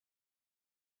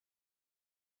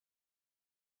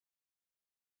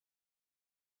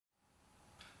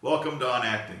Welcome to On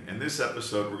Acting. In this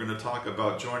episode, we're going to talk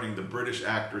about joining the British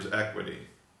Actors Equity.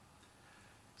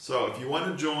 So if you want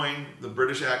to join the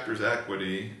British Actors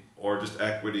Equity, or just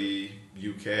Equity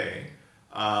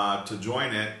UK, to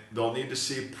join it, they'll need to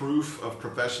see proof of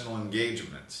professional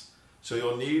engagements. So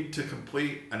you'll need to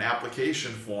complete an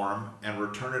application form and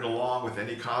return it along with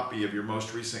any copy of your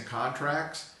most recent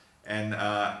contracts and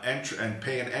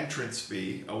pay an entrance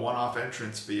fee, a one-off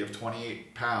entrance fee of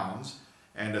 £28,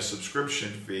 and a subscription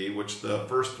fee, which the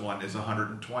first one is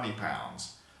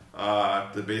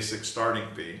 £120, the basic starting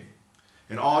fee.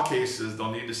 In all cases,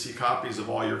 they'll need to see copies of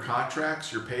all your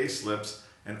contracts, your pay slips,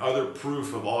 and other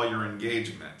proof of all your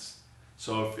engagements.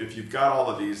 So if you've got all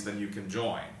of these, then you can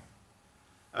join.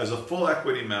 As a full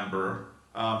equity member,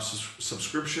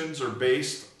 subscriptions are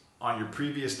based on your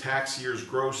previous tax year's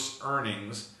gross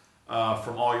earnings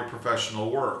from all your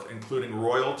professional work, including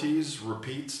royalties,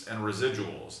 repeats, and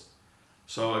residuals.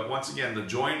 So once again, the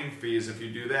joining fees, if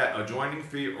you do that, a joining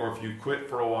fee, or if you quit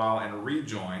for a while and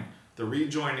rejoin, the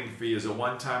rejoining fee is a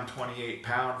one-time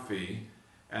 £28 fee,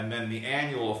 and then the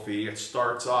annual fee, it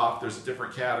starts off, there's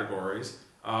different categories.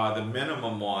 The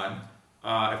minimum one,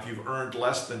 if you've earned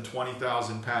less than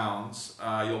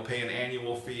 £20,000, you'll pay an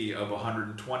annual fee of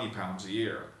 £120 a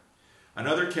year.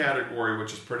 Another category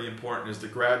which is pretty important is the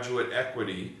graduate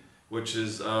equity, which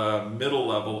is middle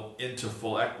level into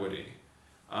full equity.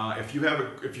 If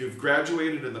you've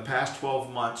graduated in the past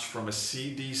 12 months from a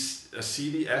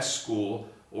CDS school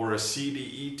or a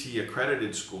CDET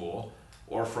accredited school,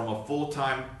 or from a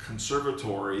full-time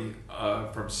conservatory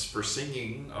for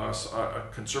singing, a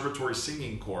conservatory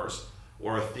singing course,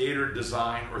 or a theater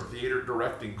design or theater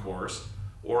directing course,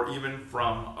 or even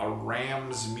from a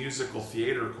Rams musical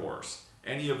theater course,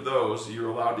 any of those, you're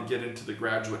allowed to get into the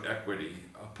graduate equity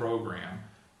program,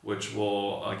 which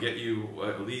will get you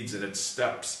leads and its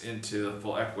steps into the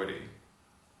full equity.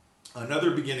 Another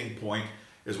beginning point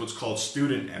is what's called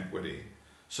student equity.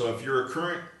 So if you're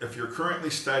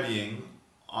currently studying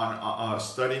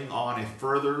on a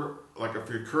further, like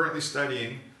if you're currently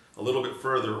studying a little bit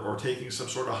further or taking some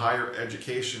sort of higher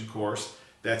education course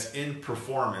that's in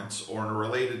performance or in a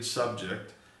related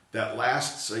subject that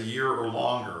lasts a year or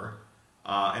longer,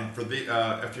 and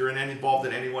if you're involved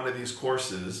in any one of these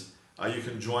courses, you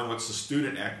can join what's the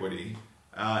student equity,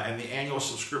 and the annual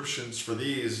subscriptions for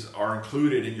these are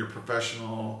included in your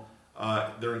professional.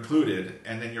 They're included,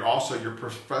 and then your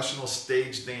professional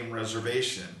stage name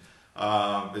reservation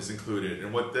is included.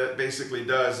 And what that basically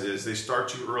does is they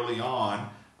start you early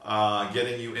on,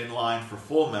 getting you in line for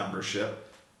full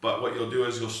membership. But what you'll do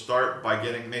is you'll start by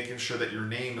making sure that your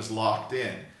name is locked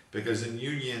in, because in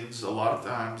unions a lot of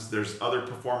times there's other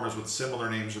performers with similar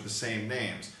names or the same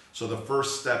names. So the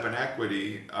first step in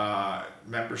equity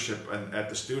membership at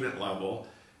the student level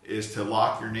is to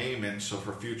lock your name in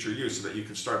for future use, so that you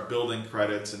can start building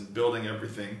credits and building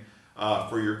everything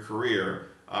for your career.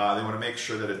 They want to make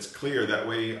sure that it's clear. That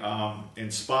way in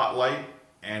Spotlight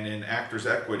and in Actors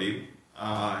Equity,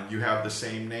 you have the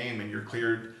same name and you're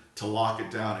cleared to lock it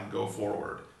down and go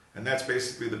forward. And that's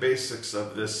basically the basics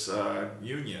of this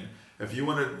union. If you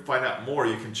want to find out more,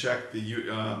 you can check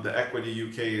the Equity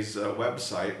UK's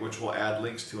website, which we'll add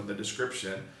links to in the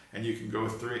description, and you can go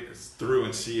through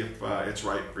and see if it's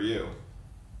right for you.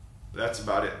 That's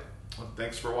about it. Well,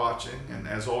 thanks for watching, and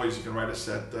as always, you can write us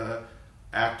at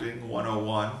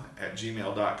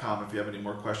acting101@gmail.com if you have any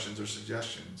more questions or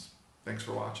suggestions. Thanks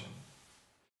for watching.